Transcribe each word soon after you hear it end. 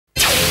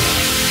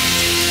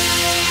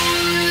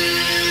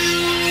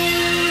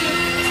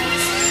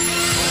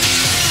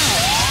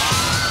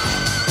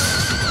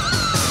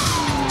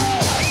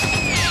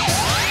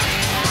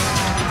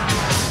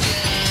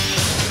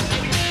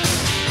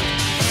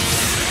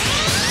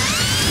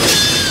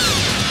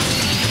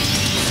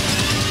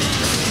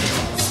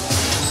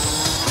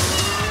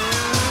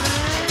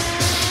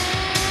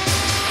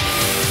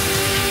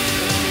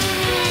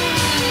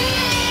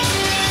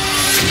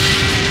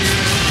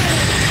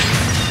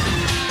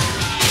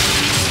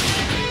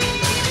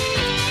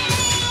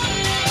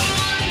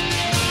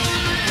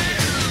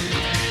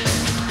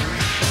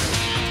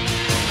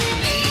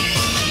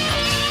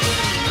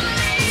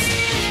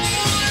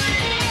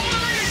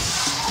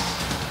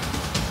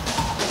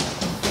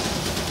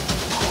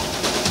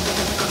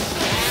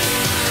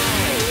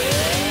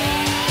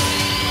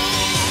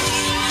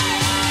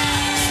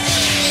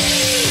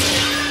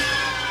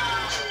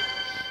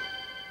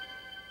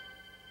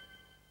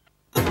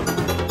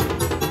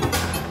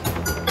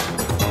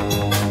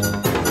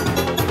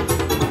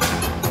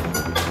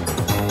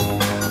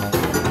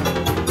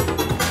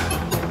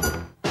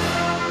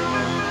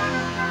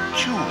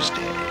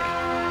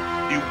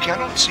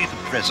see the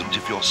present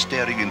if you're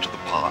staring into the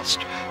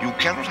past. You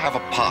cannot have a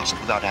past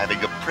without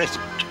having a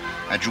present,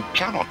 and you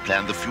cannot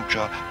plan the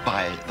future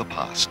by the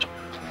past.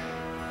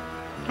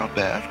 Not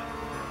bad.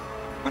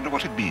 Wonder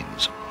what it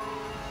means.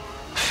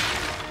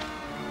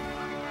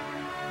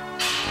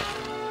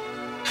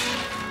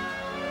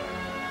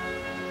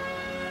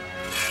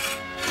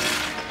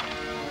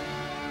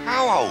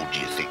 How old do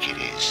you think it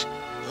is?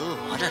 Oh,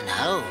 I don't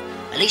know.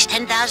 At least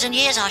 10,000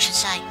 years, I should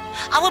say.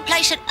 I would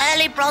place it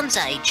early Bronze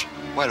Age.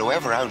 Well,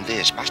 whoever owned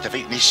this must have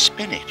eaten his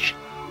spinach.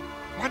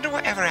 Wonder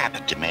what ever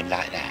happened to men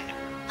like that.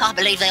 I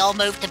believe they all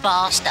moved to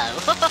Barstow.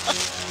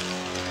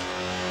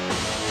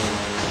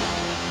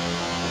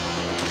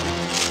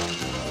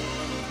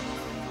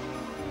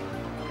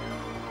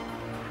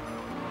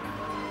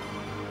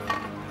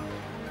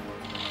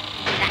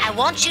 I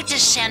want you to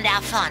send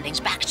our findings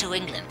back to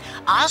England.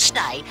 I'll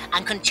stay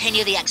and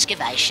continue the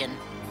excavation.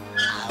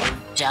 Oh,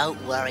 don't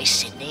worry,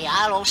 Sydney.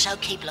 I'll also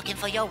keep looking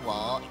for your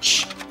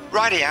watch.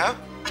 Rightio.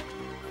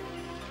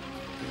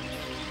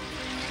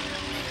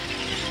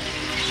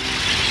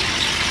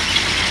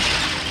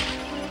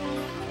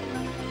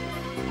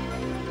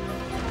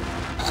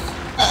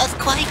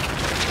 Earthquake?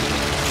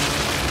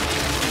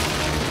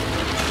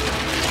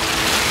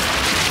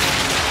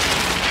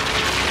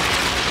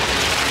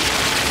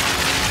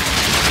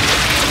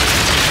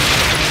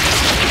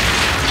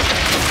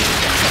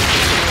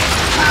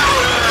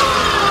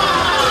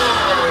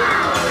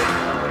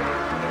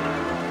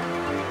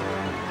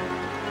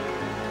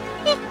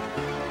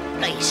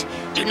 Please,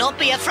 do not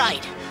be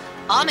afraid.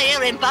 I'm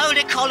here in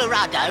Boulder,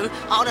 Colorado,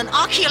 on an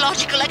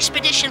archaeological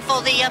expedition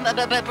for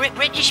the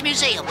British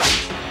Museum.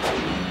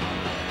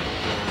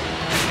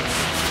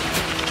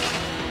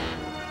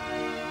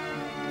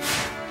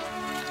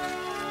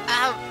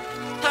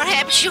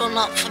 Perhaps you're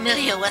not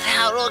familiar with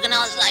our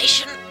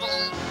organization.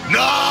 Norman!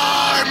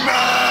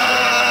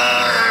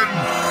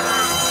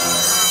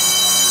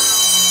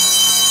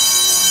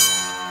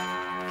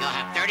 You'll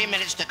have 30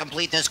 minutes to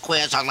complete this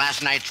quiz on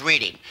last night's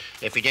reading.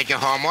 If you did your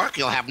homework,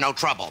 you'll have no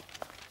trouble.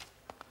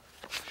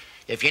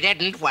 If you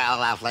didn't,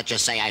 well, let's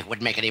just say I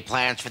wouldn't make any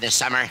plans for this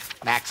summer,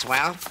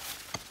 Maxwell.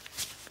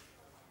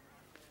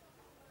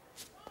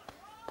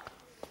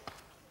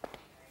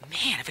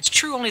 Man, if it's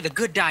true only the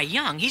good die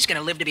young, he's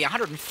gonna live to be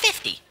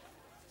 150.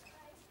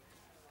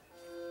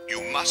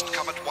 You must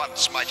come at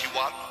once, Mighty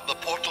One. The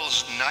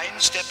portal's 9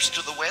 steps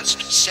to the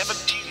west,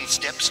 17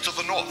 steps to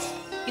the north.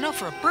 You know,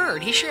 for a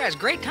bird, he sure has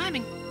great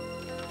timing.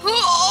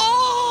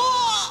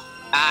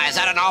 Is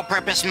that an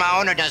all-purpose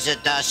moan, or does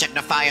it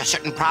signify a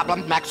certain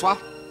problem, Maxwell?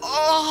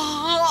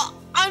 Oh,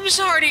 I'm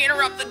sorry to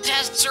interrupt the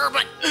test, sir,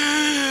 but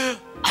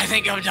I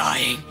think I'm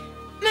dying.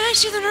 May I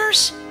see the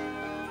nurse?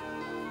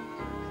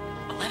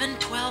 11,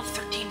 12,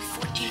 13,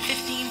 14,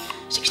 15,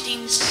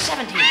 16,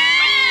 17.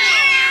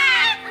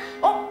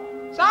 Oh,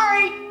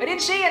 sorry, I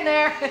didn't see in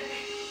there.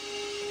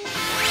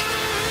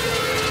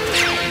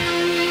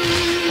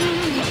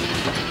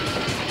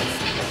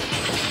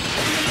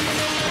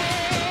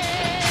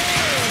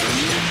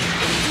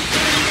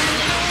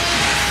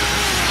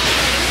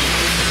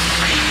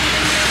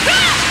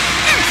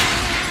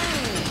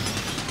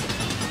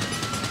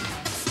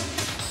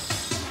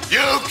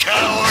 You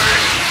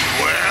coward!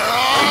 Where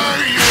are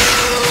you?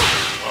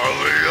 Are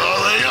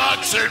the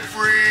oxen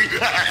free?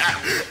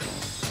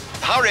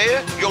 Hurry,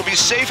 you'll be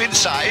safe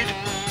inside.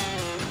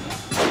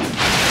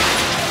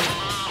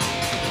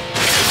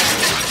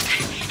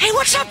 Hey,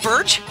 what's up,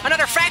 Verge?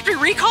 Another factory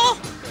recall?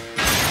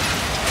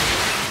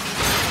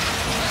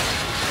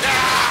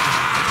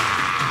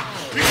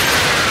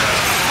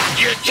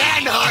 You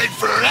can't hide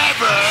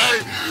forever!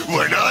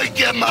 When I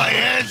get my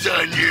hands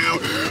on you,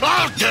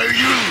 I'll tear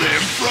you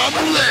limb from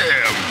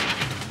limb!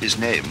 His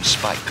name's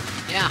Spike.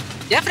 Yeah,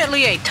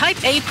 definitely a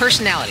Type A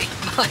personality.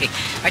 Boy,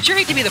 I'd sure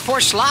hate to be the poor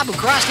slob who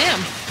crossed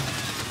him.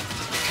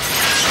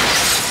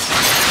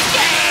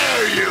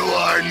 There you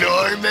are,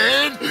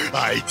 Norman!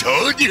 I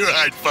told you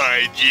I'd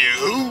find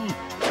you!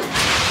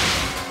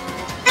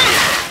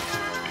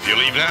 If you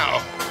leave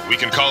now, we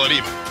can call it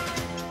even.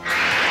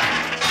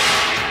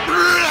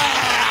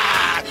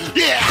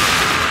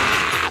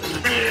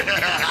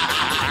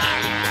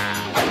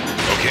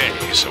 Okay,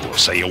 so we'll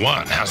say you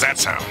won. How's that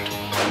sound?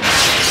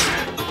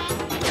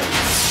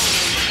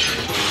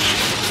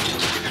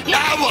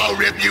 Now I'll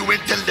rip you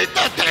into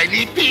little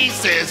tiny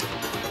pieces!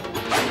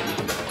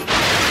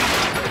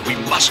 We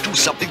must do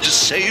something to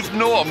save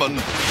Norman!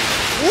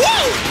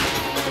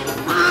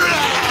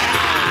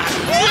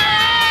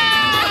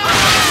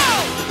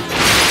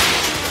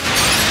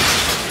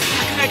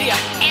 Good idea.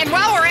 And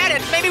while we're at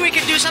it, maybe we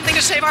can do something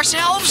to save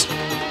ourselves?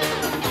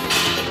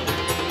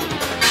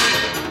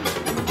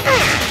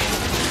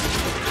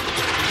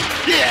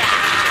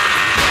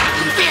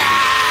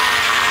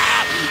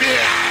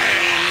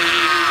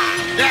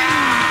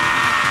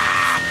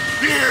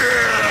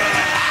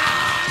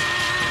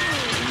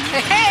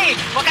 Hey,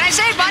 what can I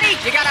say, buddy?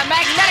 You got a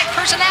magnetic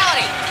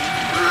personality.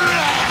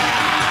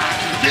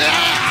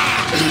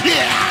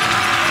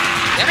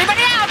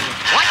 Everybody out!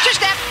 Watch your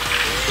step!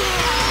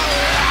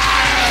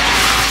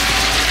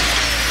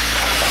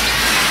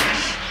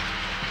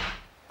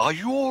 Are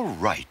you all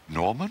right,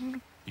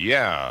 Norman?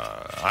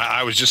 Yeah,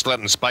 I was just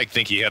letting Spike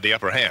think he had the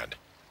upper hand.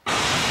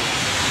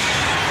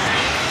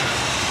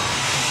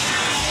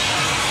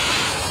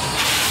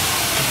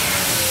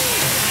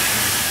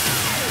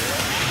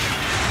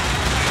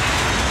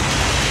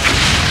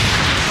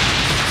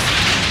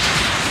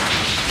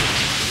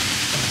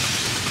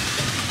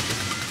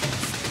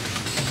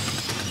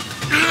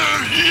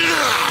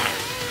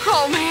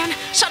 Oh man,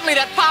 suddenly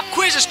that pop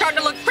quiz is starting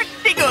to look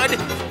pretty good.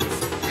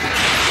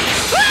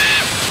 Ah!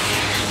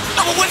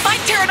 Oh, if I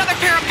tear another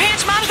pair of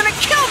pants, Mom's gonna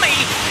kill me!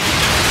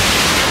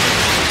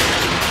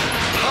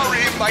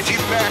 Hurry, Mighty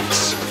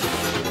Max!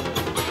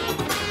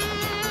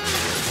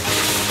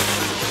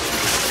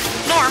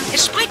 Norm,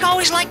 is Spike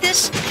always like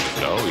this?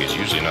 No, he's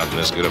usually not in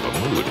this good of a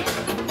mood.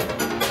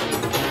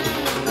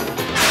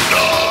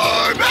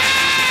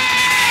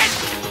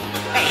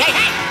 Hey!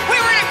 We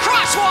were in a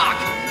crosswalk!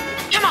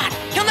 Come on,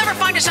 he'll never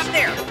find us up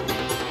there.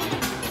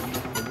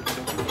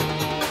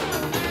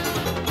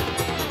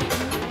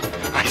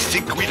 I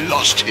think we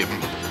lost him.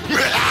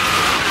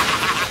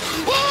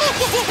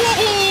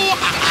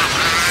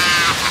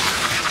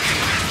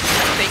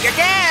 Think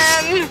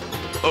again.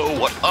 Oh,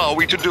 what are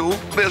we to do?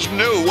 There's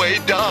no way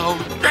down.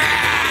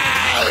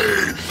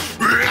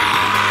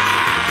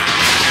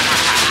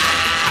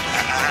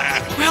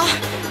 Well,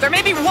 there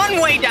may be one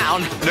way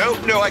down.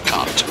 No, I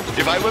can't.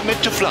 If I were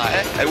meant to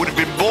fly, I would have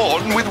been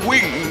born with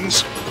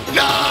wings.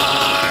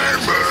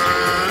 Norman!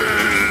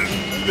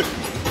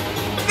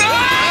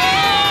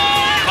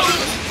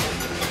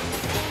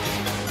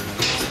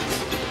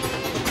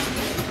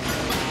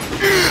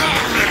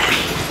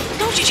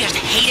 Don't you just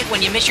hate it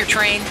when you miss your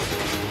train?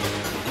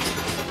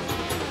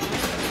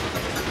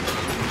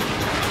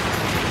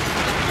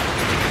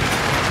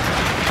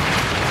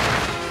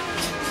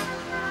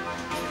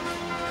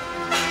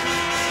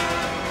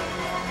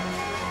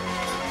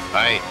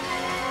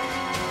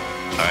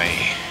 I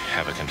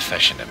have a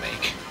confession to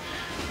make.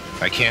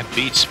 I can't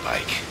beat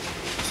Spike.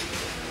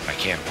 I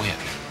can't win.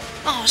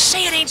 Oh,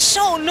 say it ain't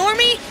so,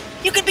 Normie.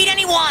 You can beat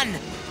anyone.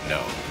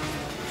 No,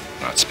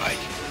 not Spike.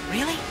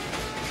 Really?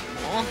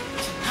 Well,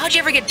 how'd you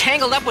ever get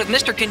tangled up with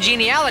Mr.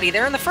 Congeniality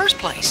there in the first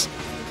place?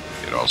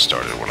 It all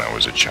started when I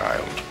was a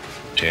child,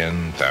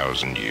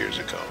 10,000 years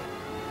ago.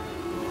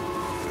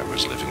 I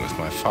was living with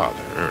my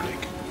father,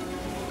 Erlich.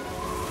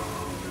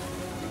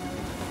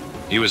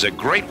 He was a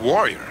great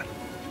warrior,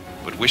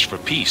 but wished for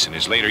peace in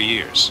his later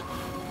years.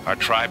 Our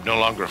tribe no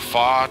longer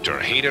fought or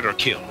hated or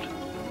killed.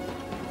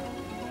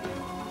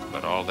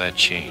 But all that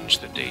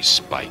changed the day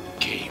Spike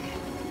came.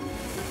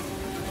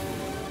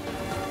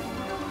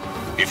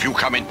 If you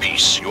come in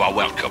peace, you are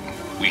welcome.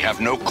 We have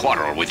no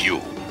quarrel with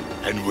you.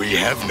 And we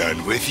have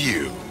none with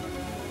you.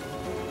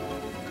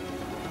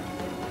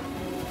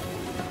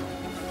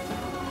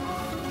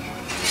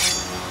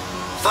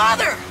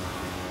 Father!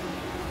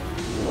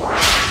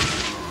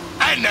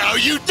 And now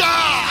you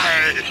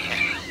die!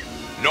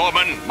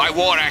 Norman, my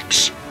war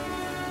axe.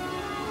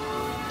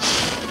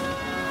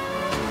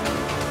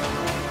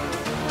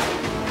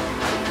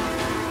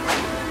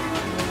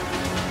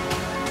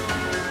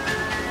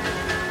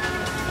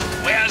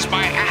 Where's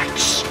my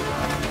axe?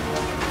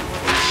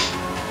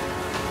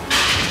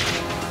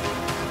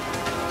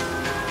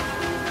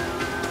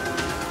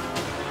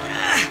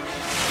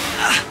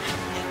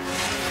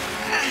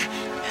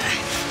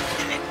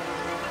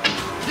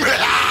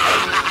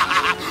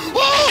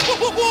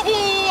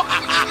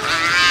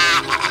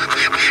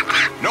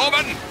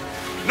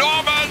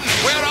 Norman,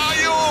 where are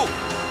you?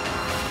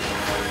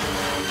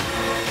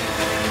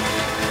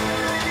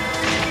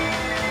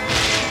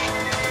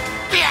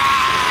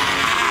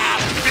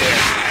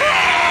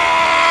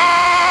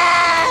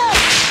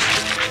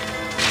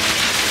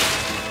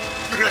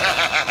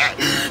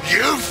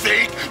 You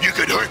think you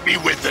could hurt me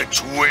with a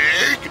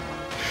twig?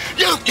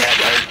 You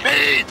can't hurt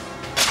me!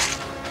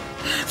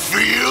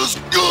 Feels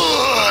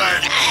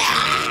good!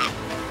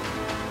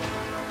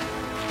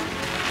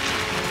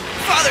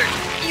 Father,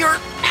 your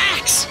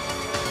axe!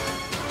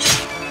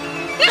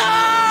 No!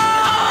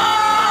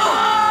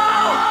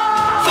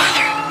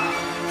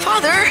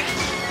 Father!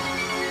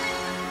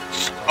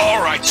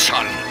 All right,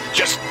 son.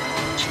 Just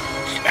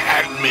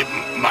hand me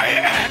my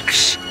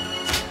axe.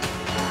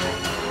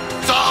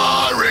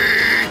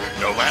 Sorry!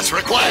 No last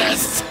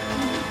requests!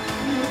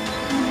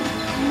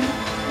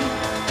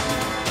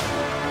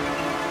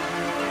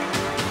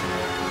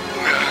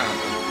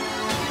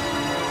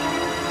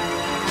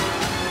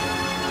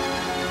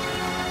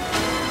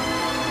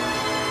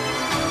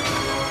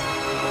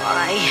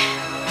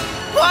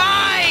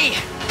 Why?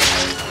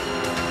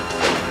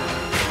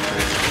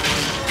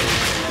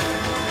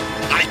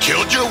 I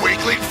killed your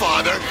weakling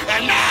father,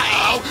 and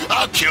now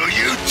I'll kill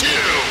you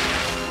too!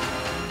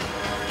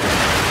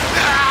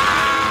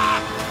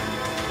 Ah!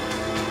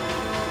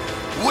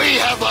 We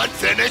have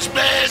unfinished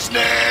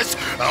business!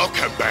 I'll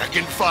come back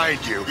and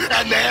find you,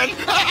 and then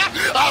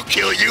I'll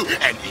kill you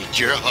and eat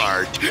your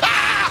heart!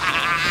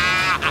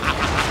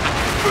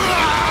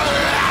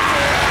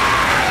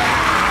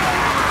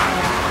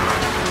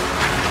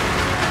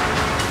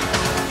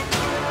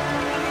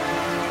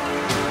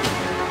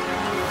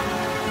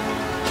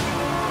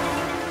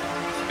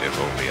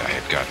 only I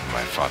had gotten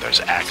my father's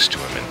axe to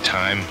him in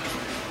time,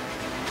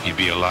 he'd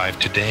be alive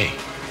today.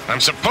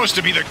 I'm supposed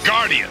to be the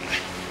guardian,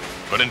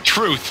 but in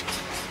truth,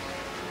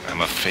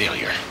 I'm a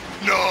failure.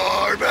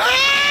 Norman!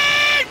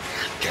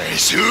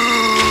 Guess who?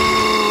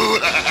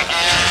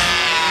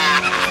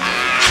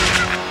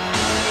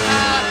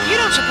 You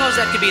don't suppose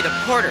that could be the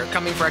porter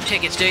coming for our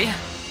tickets, do you?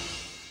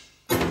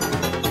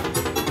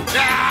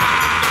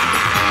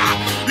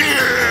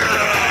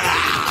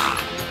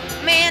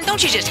 Man,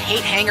 don't you just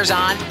hate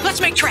hangers-on?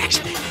 Let's make tracks.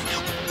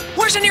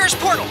 Where's the nearest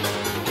portal?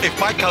 If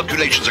my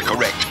calculations are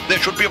correct, there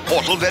should be a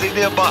portal very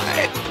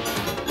nearby.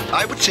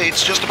 I would say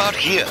it's just about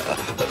here,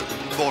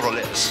 more or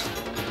less.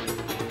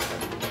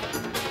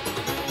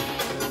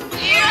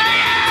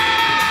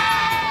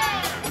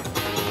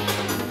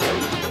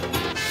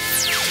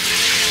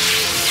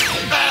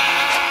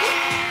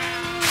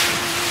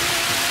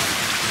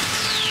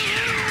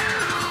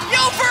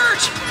 Yo,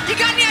 Verge! You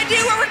got any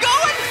idea where we're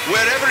going?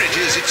 Wherever it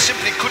is, it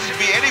simply couldn't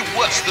be any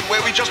worse than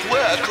where we just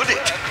were, could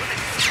it?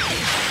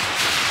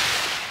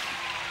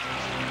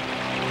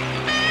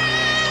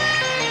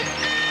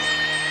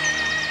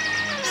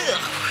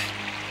 Ugh.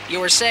 You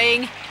were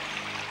saying?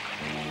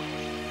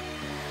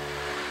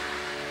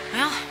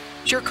 Well,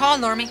 it's your call,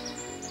 Normie.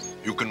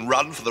 You can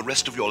run for the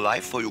rest of your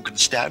life, or you can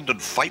stand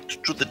and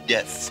fight to the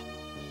death.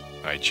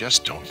 I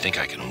just don't think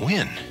I can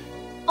win.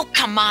 Oh,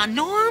 come on,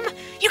 Norm!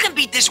 You can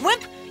beat this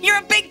wimp! You're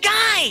a big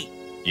guy!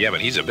 Yeah,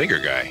 but he's a bigger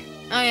guy.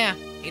 Oh, yeah.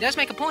 He does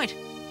make a point.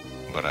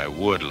 But I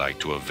would like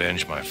to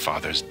avenge my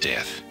father's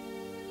death.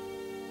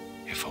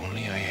 If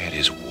only I had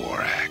his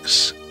war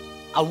axe.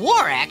 A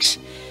war axe?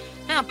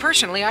 Now,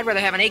 personally, I'd rather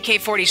have an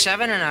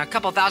AK-47 and a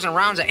couple thousand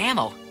rounds of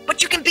ammo.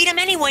 But you can beat him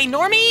anyway,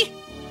 Normie!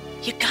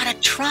 You gotta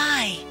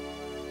try.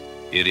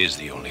 It is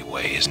the only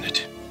way, isn't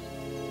it?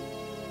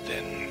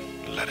 Then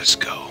let us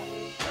go.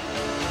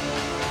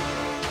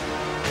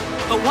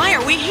 But why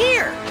are we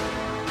here?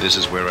 This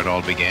is where it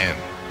all began.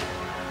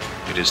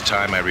 It is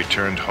time I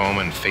returned home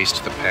and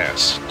faced the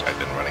past I've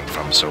been running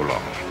from so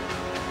long.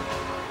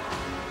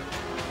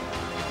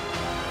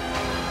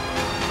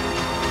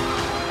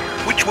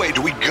 Which way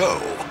do we go?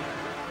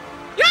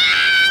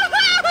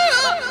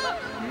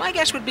 My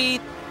guess would be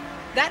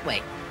that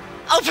way.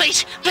 Oh,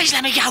 please, please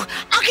let me go.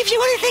 I'll give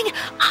you anything.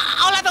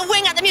 I'll have a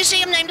wing at the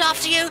museum named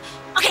after you.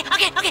 Okay.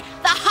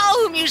 The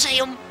whole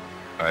museum.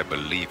 I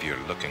believe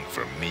you're looking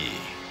for me.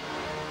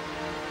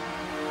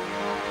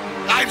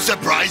 I'm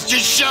surprised you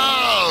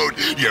showed!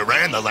 You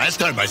ran the last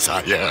time I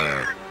saw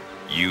you.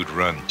 You'd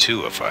run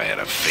too if I had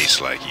a face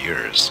like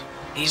yours.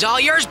 He's all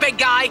yours, big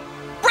guy.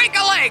 Break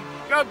a leg!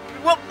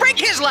 Well, break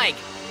his leg!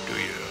 Do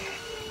you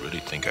really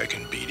think I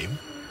can beat him?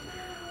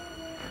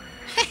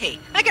 Hey,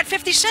 I got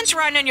 50 cents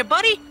riding on you,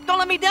 buddy. Don't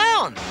let me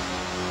down.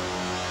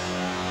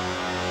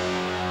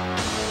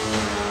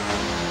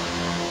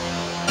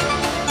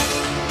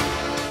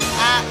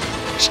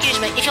 Excuse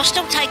me, if you're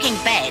still taking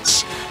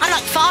bets, I'd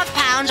like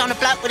 £5 on a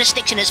bloke with a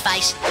stick in his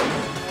face.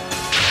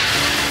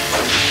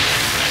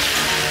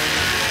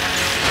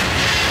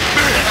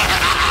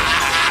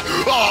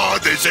 Oh,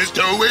 this is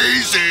too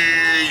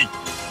easy!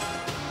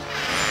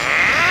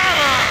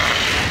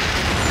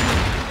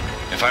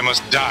 If I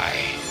must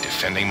die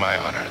defending my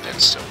honor, then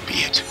so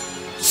be it.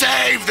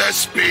 Save the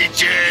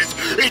speeches!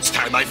 It's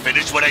time I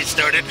finished what I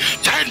started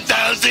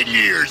 10,000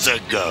 years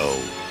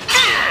ago!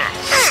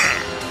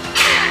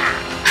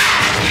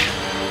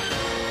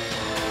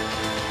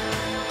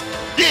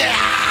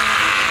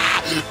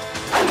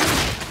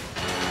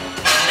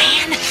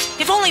 Man,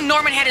 if only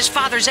Norman had his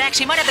father's axe,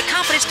 he might have the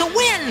confidence to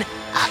win.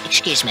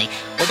 Excuse me,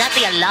 would that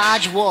be a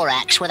large war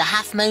axe with a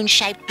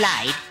half-moon-shaped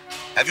blade?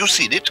 Have you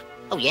seen it?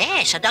 Oh,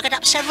 yes, I dug it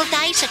up several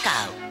days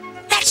ago.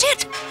 That's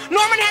it!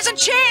 Norman has a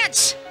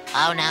chance!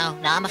 Oh, no,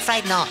 I'm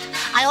afraid not.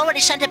 I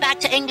already sent it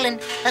back to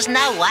England. There's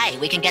no way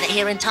we can get it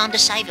here in time to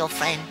save your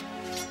friend.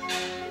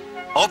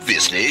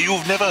 Obviously,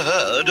 you've never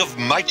heard of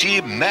Mighty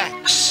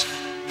Max.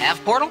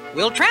 Have portal,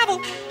 we'll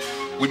travel.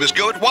 We must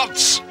go at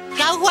once.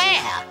 Go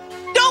where?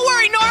 Don't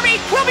worry, Normie!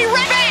 We'll be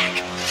right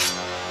back!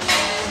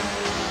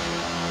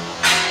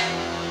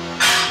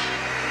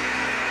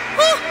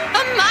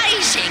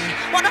 Amazing!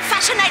 What a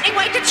fascinating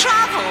way to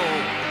travel!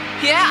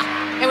 Yeah,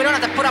 and we don't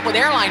have to put up with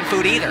airline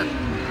food either.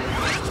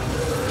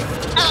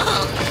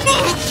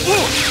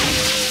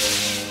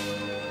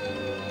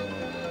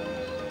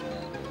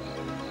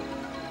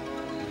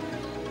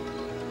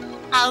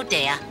 Oh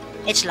dear,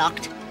 it's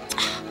locked.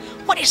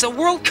 What is the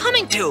world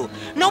coming to?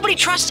 Nobody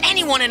trusts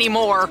anyone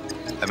anymore.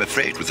 I'm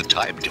afraid with the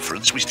time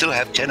difference, we still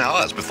have 10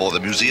 hours before the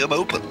museum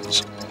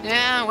opens.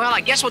 Yeah, well,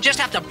 I guess we'll just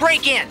have to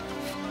break in.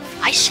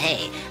 I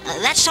say,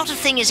 that sort of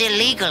thing is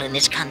illegal in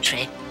this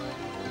country.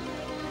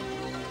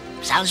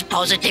 Sounds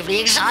positively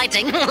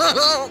exciting. It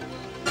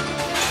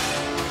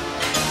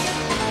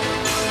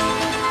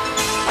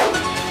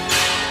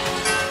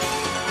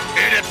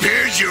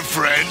appears your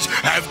friends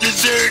have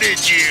deserted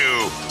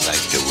you.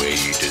 Like the way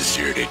you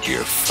deserted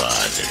your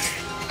father.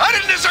 I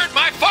didn't desert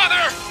my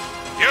father!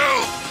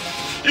 You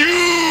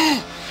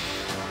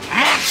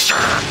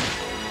monster!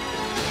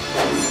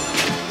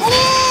 Ooh!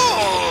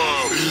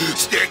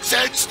 sticks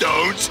and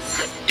stones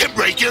can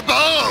break your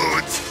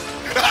bones.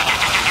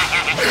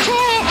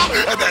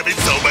 I'm having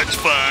so much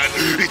fun.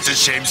 It's a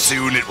shame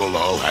soon it will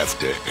all have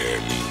to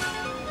end.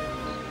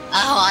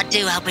 Oh, I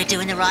do hope we're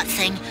doing the right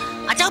thing.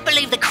 I don't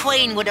believe the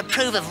Queen would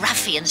approve of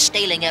ruffians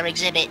stealing her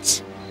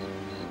exhibits.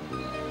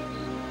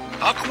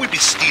 How can we be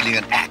stealing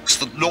an axe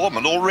that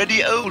Norman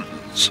already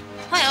owns?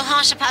 Well,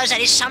 I suppose that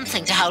is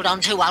something to hold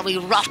on to while we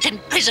rot in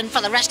prison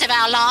for the rest of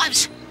our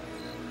lives.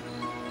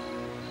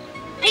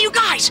 Hey, you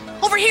guys!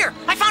 Over here!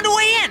 I found a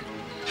way in!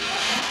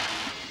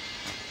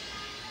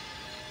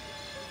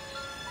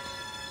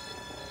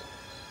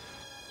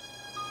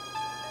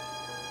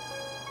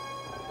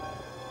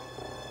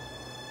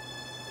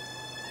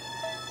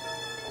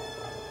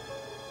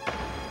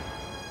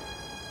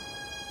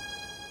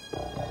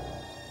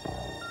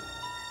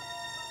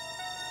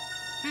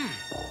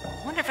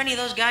 Wonder if any of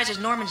those guys is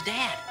Norman's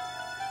dad.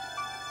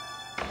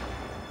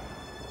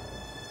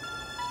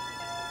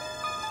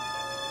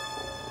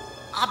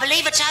 I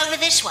believe it's over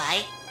this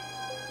way.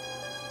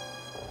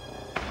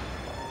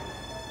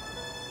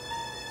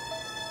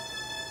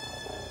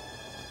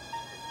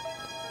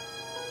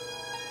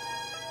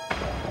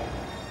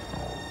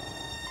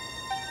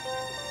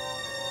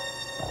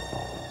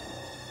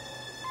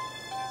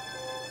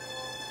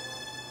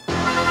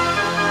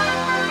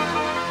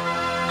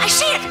 I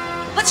see it!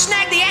 Let's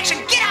snag the axe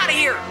and get out of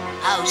here!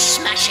 Oh,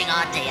 smashing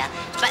idea.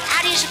 But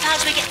how do you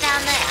suppose we get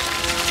down there?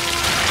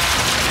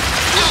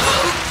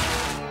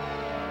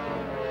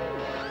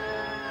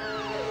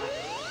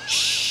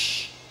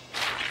 Shh.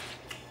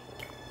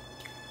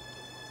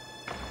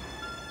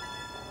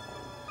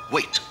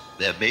 Wait,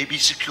 there may be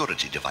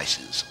security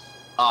devices.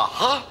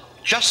 Aha!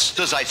 Just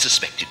as I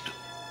suspected.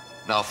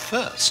 Now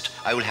first,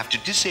 I will have to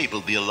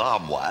disable the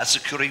alarm wire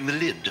securing the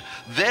lid.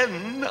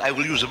 Then I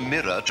will use a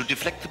mirror to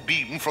deflect the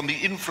beam from the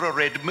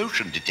infrared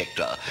motion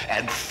detector.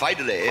 And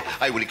finally,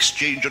 I will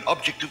exchange an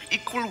object of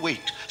equal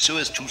weight so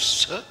as to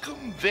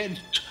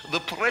circumvent the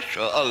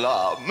pressure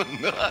alarm.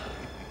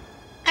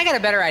 I got a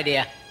better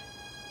idea.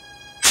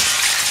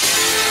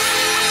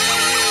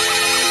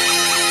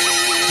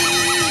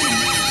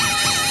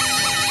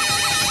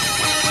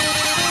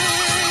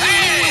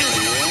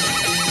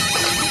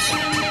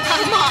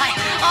 Oh my!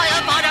 I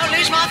hope I don't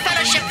lose my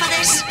fellowship for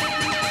this!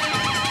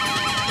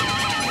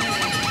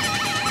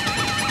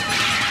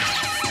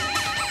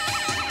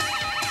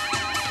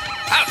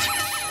 Out!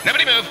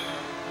 Nobody move!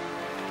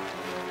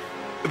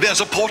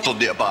 There's a portal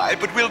nearby,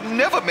 but we'll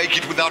never make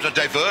it without a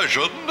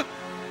diversion.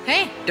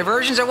 Hey,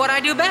 diversions are what I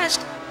do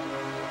best.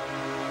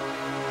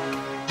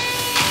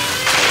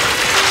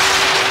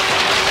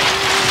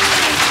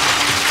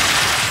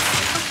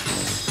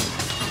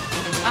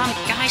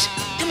 Guys,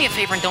 do me a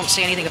favor and don't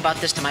say anything about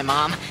this to my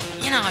mom.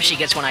 You know how she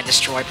gets when I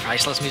destroy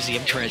priceless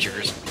museum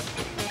treasures.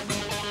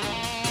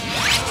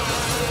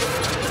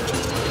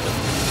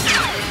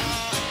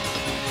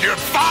 Your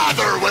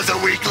father was a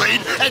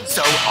weakling, and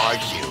so are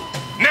you.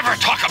 Never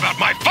talk about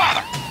my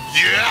father!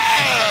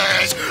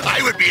 Yes!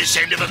 I would be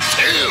ashamed of him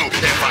too,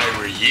 if I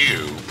were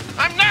you.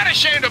 I'm not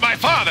ashamed of my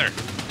father!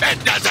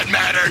 That doesn't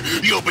matter.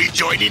 You'll be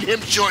joining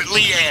him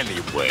shortly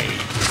anyway.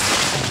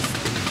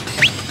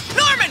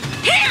 Norman!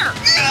 Here!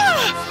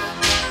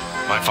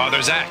 My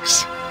father's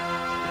axe.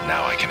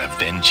 Now I can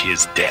avenge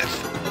his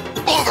death.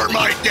 Over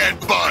my dead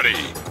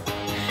body!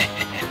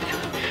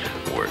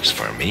 Works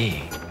for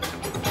me.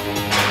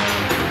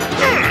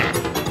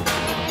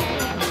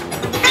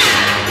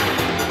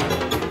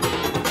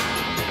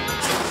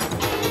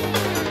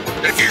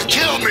 If you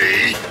kill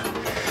me,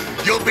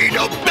 you'll be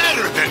no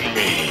better than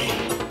me.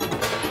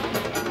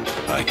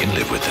 I can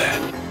live with that.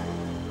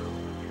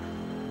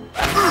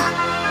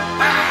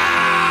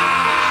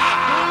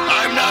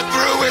 I'm not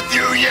through with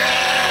you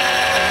yet!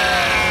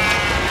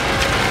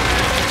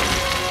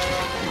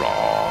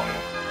 Wrong.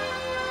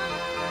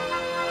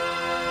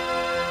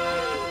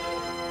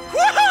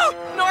 Woohoo!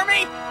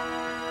 Normie!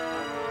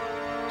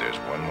 There's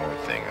one more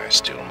thing I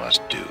still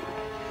must do.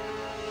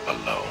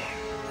 Alone.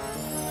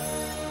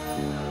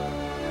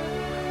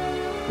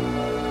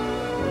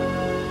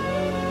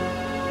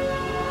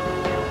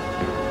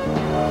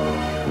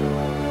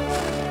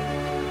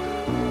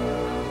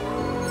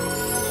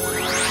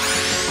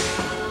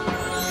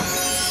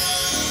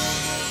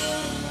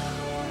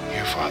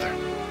 Here, Father.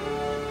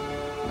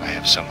 I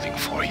have something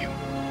for you.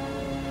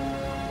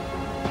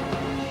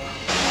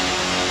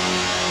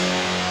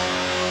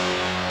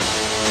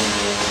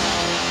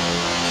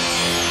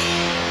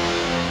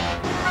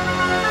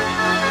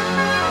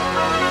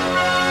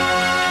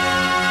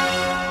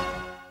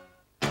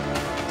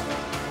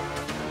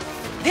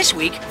 This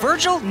week,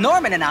 Virgil,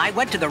 Norman, and I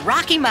went to the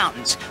Rocky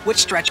Mountains, which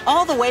stretch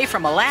all the way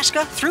from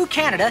Alaska through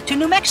Canada to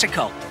New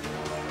Mexico.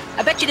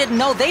 I bet you didn't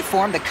know they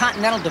formed the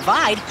Continental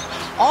Divide.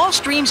 All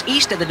streams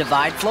east of the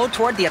divide flow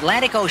toward the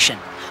Atlantic Ocean.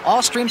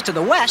 All streams to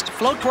the west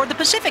flow toward the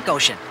Pacific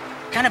Ocean.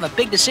 Kind of a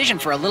big decision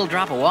for a little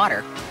drop of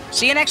water.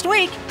 See you next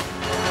week!